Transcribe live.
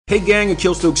Hey gang,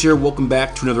 Akil Stokes here. Welcome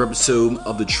back to another episode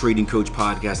of the Trading Coach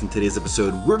Podcast. In today's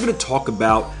episode, we're going to talk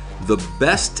about the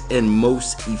best and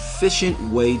most efficient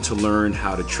way to learn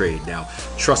how to trade. Now,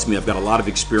 trust me, I've got a lot of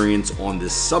experience on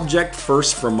this subject.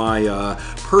 First, from my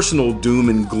personal doom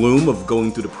and gloom of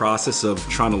going through the process of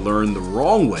trying to learn the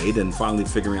wrong way, then finally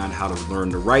figuring out how to learn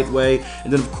the right way.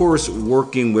 And then, of course,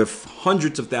 working with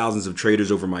hundreds of thousands of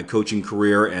traders over my coaching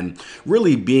career and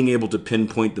really being able to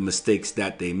pinpoint the mistakes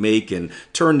that they make and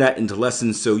turn that into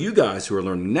lessons so you guys who are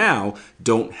learning now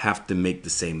don't have to make the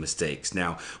same mistakes.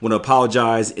 Now, I want to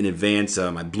apologize in advance.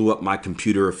 I blew up my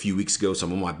computer a few weeks ago, so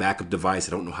I'm on my backup device.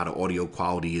 I don't know how the audio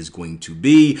quality is going to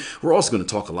be. We're also going to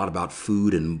talk a lot about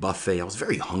food and buffet. I was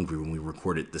very hungry when we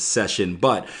recorded the session,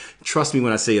 but trust me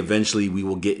when I say eventually we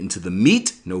will get into the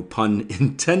meat, no pun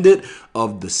intended,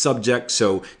 of the subject.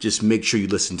 So just make sure you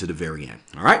listen to the very end.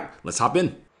 All right, let's hop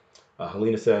in.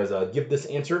 Helena says, give this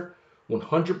answer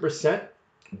 100%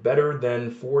 better than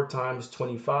 4 times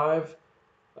 25.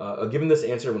 Given this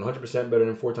answer 100% better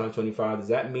than 4 times 25, does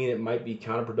that mean it might be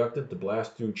counterproductive to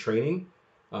blast through the trading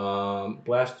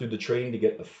to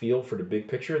get a feel for the big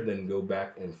picture, then go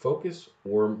back and focus,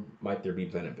 or might there be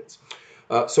benefits?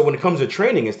 So when it comes to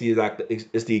training, it's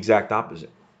the exact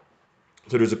opposite.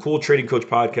 So there's a cool Trading Coach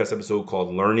Podcast episode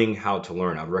called Learning How to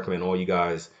Learn. I'd recommend all you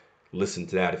guys listen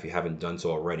to that if you haven't done so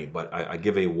already. But I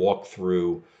give a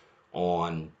walkthrough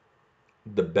on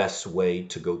the best way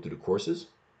to go through the courses.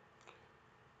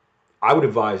 I would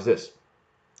advise this.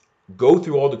 Go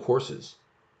through all the courses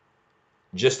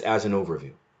just as an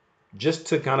overview, just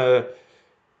to kind of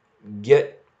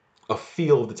get a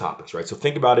feel of the topics, right? So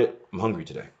think about it. I'm hungry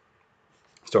today.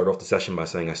 Started off the session by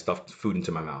saying I stuffed food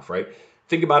into my mouth, right?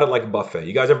 Think about it like a buffet.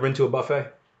 You guys ever been to a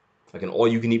buffet? Like an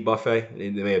all-you-can-eat buffet? They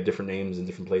may have different names in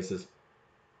different places.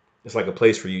 It's like a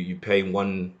place where you pay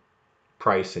one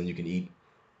price and you can eat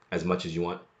as much as you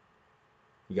want.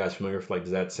 You guys familiar? Like,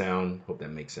 does that sound? Hope that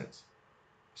makes sense.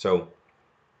 So,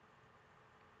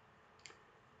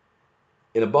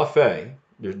 in a buffet,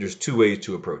 there's 2 ways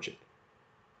to approach it.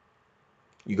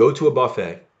 You go to a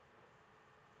buffet,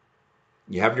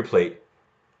 you have your plate,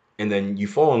 and then you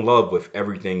fall in love with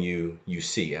everything you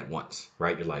see at once,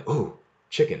 right? You're like, ooh,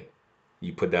 chicken.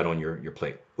 You put that on your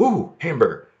plate. Ooh,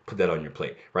 hamburger. Put that on your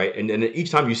plate, right? And then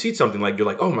each time you see something, like you're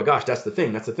like, oh my gosh, that's the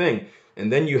thing.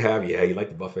 And then you have, you like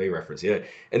the buffet reference, yeah.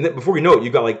 And then before you know it,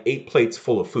 you've got like 8 plates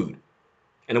full of food.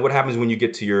 And then what happens when you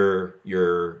get to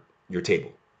your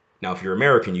table? Now, if you're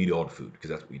American, you eat all the food because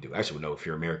that's what we do. Actually, no, if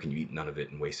you're American, you eat none of it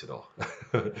and waste it all.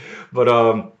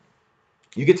 But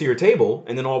you get to your table,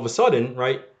 and then all of a sudden,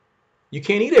 right, you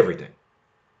can't eat everything,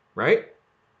 right?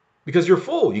 Because you're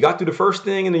full. You got through the first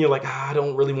thing, and then you're like, I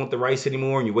don't really want the rice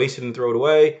anymore, and you waste it and throw it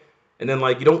away. And then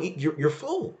like you don't eat, you're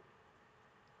full,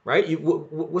 right?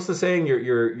 What's the saying?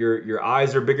 Your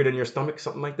eyes are bigger than your stomach,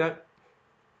 something like that.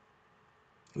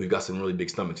 We've got some really big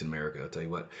stomachs in America, I'll tell you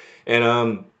what.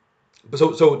 And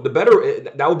so the better,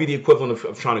 that would be the equivalent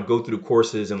of trying to go through the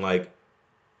courses and like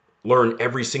learn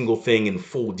every single thing in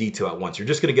full detail at once. You're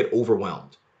just going to get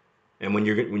overwhelmed. And when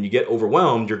you get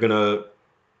overwhelmed, you're not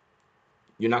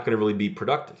going to really be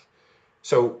productive.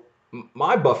 So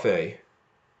my buffet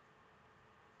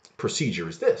procedure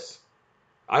is this.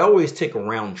 I always take a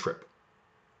round trip.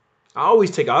 I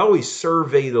always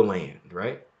survey the land,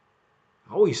 right?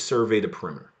 I always survey the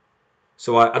perimeter.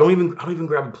 So I don't even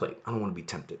grab a plate. I don't want to be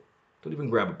tempted. Don't even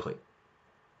grab a plate.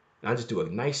 And I just do a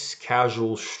nice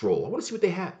casual stroll. I want to see what they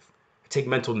have. I take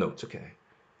mental notes. Okay.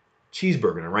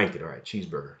 Cheeseburger, and I rank it. All right,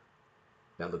 cheeseburger.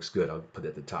 That looks good. I'll put it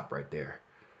at the top right there.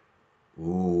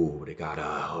 Ooh, they got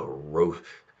a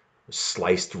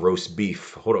sliced roast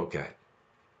beef. Hold on, okay.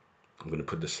 I'm going to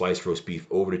put the sliced roast beef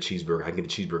over the cheeseburger. I can get a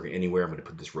cheeseburger anywhere. I'm going to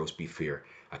put this roast beef here.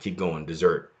 I keep going.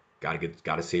 Dessert. Got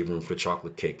to save room for the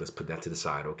chocolate cake. Let's put that to the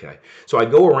side. Okay. So I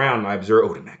go around and I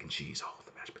observe, the mac and cheese. Oh,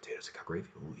 the mashed potatoes. They got gravy.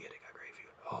 Oh, yeah, they got gravy.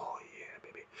 Oh, yeah,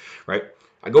 baby. Right?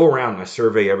 I go around and I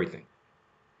survey everything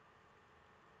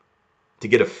to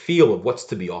get a feel of what's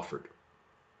to be offered.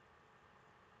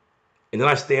 And then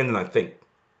I stand and I think.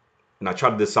 And I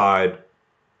try to decide,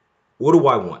 what do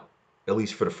I want? At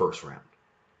least for the first round.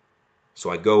 So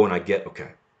I go and I get,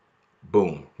 okay,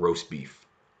 boom, roast beef.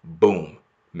 Boom,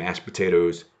 mashed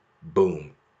potatoes.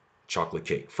 Boom, chocolate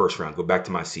cake. First round, go back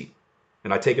to my seat.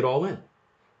 And I take it all in.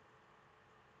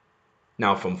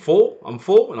 Now, if I'm full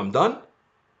and I'm done.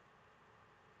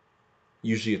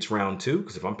 Usually it's round 2,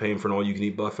 because if I'm paying for an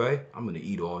all-you-can-eat buffet, I'm going to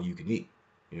eat all you can eat.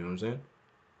 You know what I'm saying?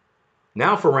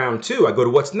 Now for round 2, I go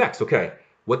to what's next. Okay,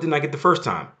 what didn't I get the first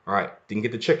time? All right, didn't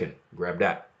get the chicken. Grab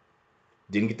that.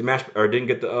 Didn't get the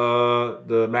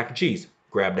mac and cheese.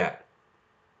 Grab that.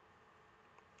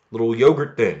 Little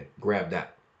yogurt thing. Grab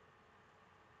that.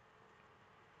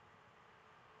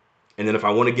 And then if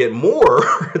I want to get more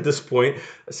at this point,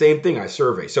 same thing, I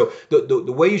survey. So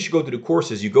the way you should go through the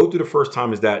courses, you go through the first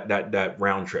time is that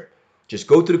round trip. Just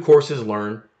go through the courses,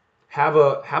 learn, have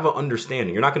an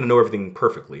understanding. You're not going to know everything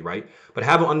perfectly, right? But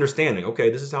have an understanding.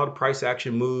 Okay, this is how the price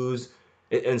action moves,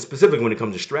 and specifically when it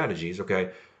comes to strategies.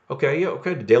 Okay, yeah,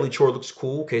 okay. The daily chore looks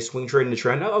cool. Okay, swing trading the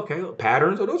trend. Oh, okay,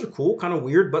 patterns. Oh, those are cool. Kind of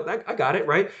weird, but I got it,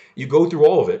 right? You go through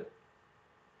all of it,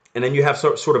 and then you have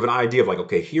sort of an idea of like,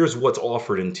 okay, here's what's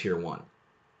offered in tier one.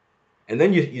 And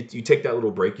then you take that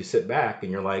little break, you sit back,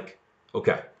 and you're like,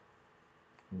 okay,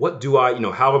 what do I,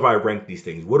 how have I ranked these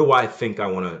things? What do I think I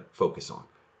want to focus on?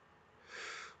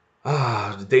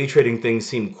 The day trading thing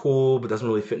seemed cool, but doesn't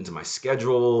really fit into my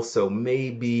schedule. So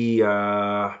maybe,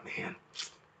 maybe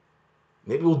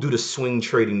we'll do the swing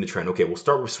trading the trend. Okay, we'll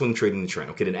start with swing trading the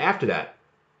trend. Okay, then after that,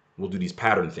 we'll do these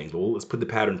pattern things. Well, let's put the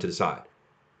pattern to the side.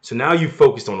 So now you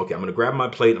focused on, okay, I'm going to grab my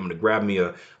plate. I'm going to grab me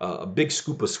a big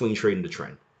scoop of swing trading the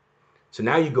trend. So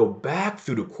now you go back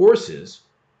through the courses,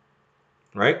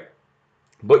 right?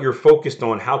 But you're focused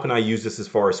on how can I use this as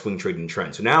far as swing trading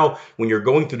trend. So now when you're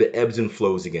going through the ebbs and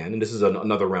flows again, and this is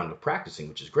another round of practicing,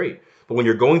 which is great. But when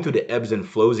you're going through the ebbs and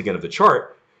flows again of the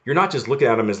chart, you're not just looking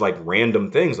at them as like random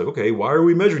things. Like, okay, why are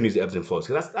we measuring these ebbs and flows?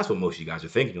 Because that's what most of you guys are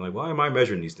thinking. You're like, why am I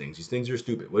measuring these things? These things are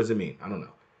stupid. What does it mean? I don't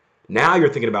know. Now you're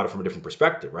thinking about it from a different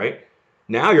perspective, right?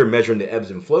 Now you're measuring the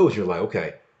ebbs and flows. You're like,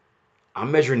 okay,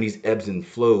 I'm measuring these ebbs and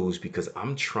flows because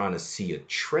I'm trying to see a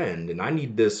trend, and I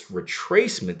need this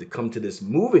retracement to come to this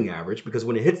moving average, because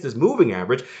when it hits this moving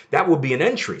average, that will be an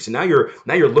entry. So now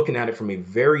you're looking at it from a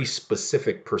very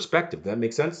specific perspective. Does that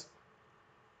make sense?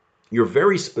 You're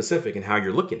very specific in how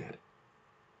you're looking at it.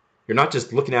 You're not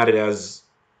just looking at it as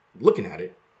looking at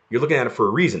it. You're looking at it for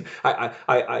a reason.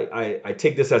 I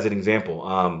take this as an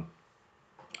example.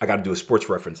 I got to do a sports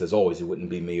reference as always. It wouldn't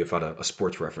be me if I had a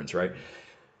sports reference, right?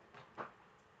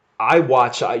 I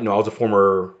was a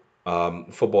former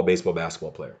football, baseball,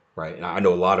 basketball player, right? And I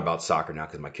know a lot about soccer now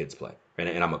because my kids play,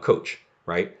 and I'm a coach,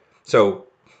 right? So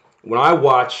when I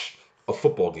watch a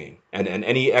football game, and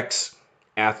any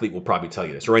ex-athlete will probably tell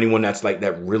you this, or anyone that's like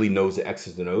that really knows the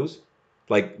X's and O's,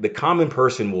 like the common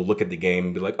person will look at the game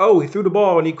and be like, oh, he threw the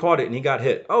ball and he caught it and he got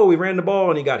hit. Oh, he ran the ball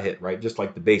and he got hit, right? Just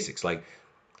like the basics. Like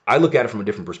I look at it from a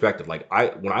different perspective. Like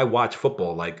when I watch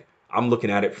football, like I'm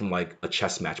looking at it from like a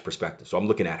chess match perspective. So I'm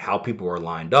looking at how people are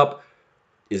lined up.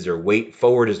 Is their weight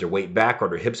forward? Is their weight back? Are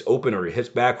their hips open? Are their hips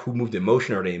back? Who moved in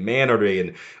motion? Are they in man? Are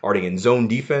they in zone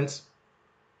defense?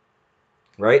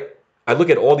 Right? I look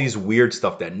at all these weird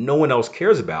stuff that no one else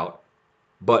cares about,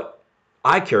 but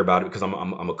I care about it because I'm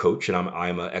a coach and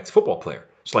I'm an ex-football player.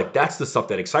 So like that's the stuff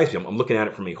that excites me. I'm looking at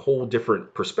it from a whole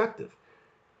different perspective.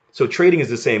 So trading is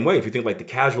the same way. If you think like the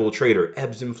casual trader,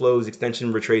 ebbs and flows,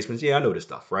 extension retracements, yeah, I know this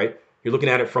stuff, right? You're looking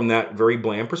at it from that very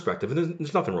bland perspective, and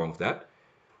there's nothing wrong with that.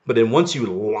 But then once you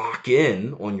lock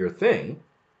in on your thing,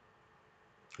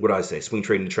 what do I say? Swing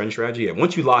trading the trend strategy. Yeah.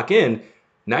 Once you lock in,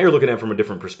 now you're looking at it from a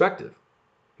different perspective.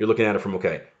 You're looking at it from,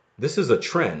 okay, this is a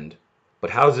trend, but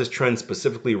how does this trend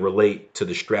specifically relate to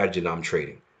the strategy that I'm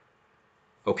trading?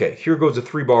 Okay, here goes a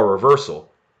 3-bar reversal.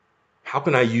 How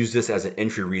can I use this as an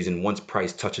entry reason once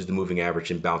price touches the moving average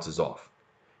and bounces off?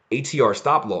 ATR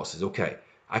stop losses. Okay,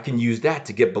 I can use that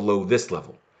to get below this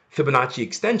level. Fibonacci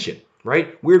extension,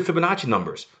 right? Weird Fibonacci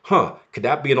numbers. Could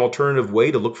that be an alternative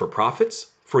way to look for profits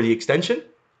for the extension?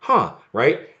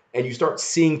 Right? And you start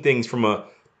seeing things from a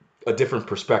different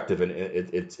perspective, and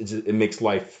it makes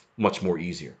life much more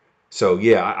easier. So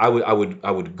yeah, I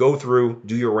would go through,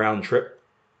 do your round trip.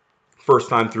 First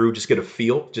time through, just get a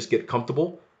feel, just get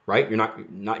comfortable, right? You're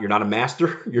not a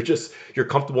master. You're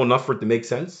comfortable enough for it to make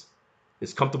sense.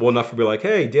 It's comfortable enough to be like,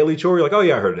 hey, daily chore. You're like, oh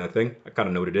yeah, I heard of that thing. I kind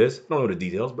of know what it is. I don't know the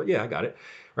details, but yeah, I got it,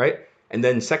 right? And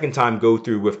then second time, go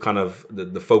through with kind of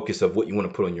the focus of what you want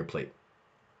to put on your plate.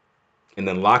 And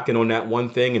then lock in on that one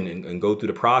thing and go through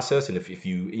the process. And if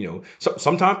you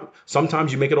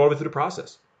sometimes you make it all the way through the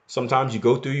process. Sometimes you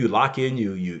go through, you lock in,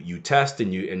 you test,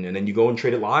 and then you go and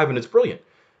trade it live, and it's brilliant.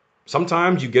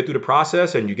 Sometimes you get through the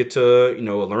process and you get to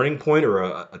a learning point or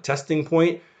a testing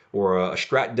point or a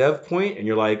strat dev point, and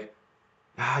you're like,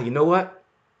 you know what?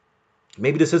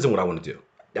 Maybe this isn't what I want to do.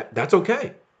 That's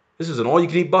okay. This is an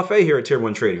all-you-can-eat buffet here at Tier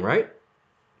 1 Trading, right?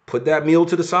 Put that meal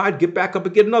to the side, get back up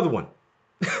and get another one.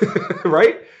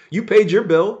 Right? You paid your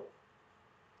bill.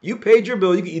 You paid your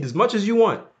bill. You can eat as much as you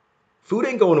want. Food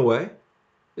ain't going away.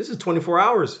 This is 24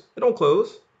 hours. It don't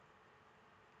close.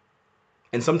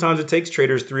 And sometimes it takes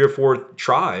traders 3 or 4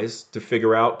 tries to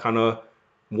figure out kind of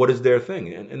what is their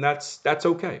thing. And that's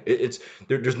okay.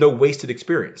 There's no wasted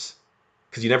experience,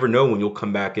 because you never know when you'll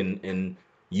come back and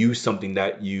use something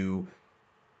that you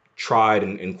tried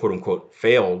and quote unquote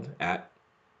failed at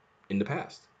in the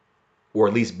past, or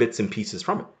at least bits and pieces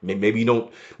from it. Maybe you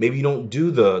don't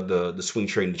do the swing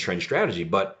trade and the trend strategy,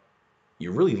 but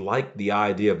you really like the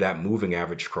idea of that moving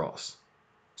average cross.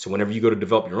 So whenever you go to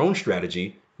develop your own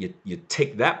strategy, you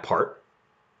take that part,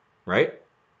 right,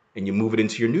 and you move it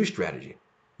into your new strategy.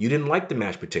 You didn't like the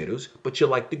mashed potatoes, but you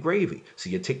like the gravy.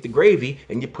 So you take the gravy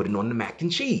and you put it on the mac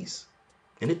and cheese.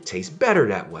 And it tastes better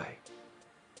that way.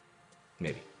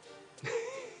 Maybe.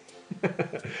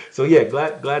 So yeah,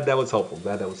 glad that was helpful.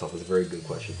 Glad that was helpful. It's a very good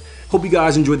question. Hope you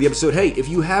guys enjoyed the episode. Hey, if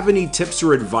you have any tips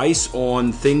or advice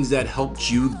on things that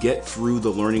helped you get through the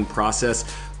learning process,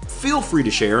 feel free to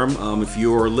share them. If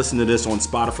you're listening to this on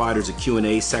Spotify, there's a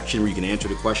Q&A section where you can answer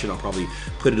the question. I'll probably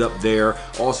put it up there.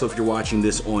 Also, if you're watching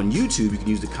this on YouTube, you can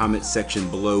use the comment section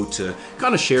below to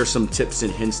kind of share some tips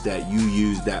and hints that you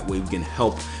use. That way we can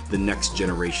help the next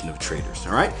generation of traders.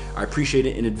 All right? I appreciate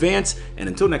it in advance. And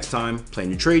until next time, plan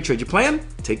your trade, trade your plan.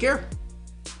 Take care.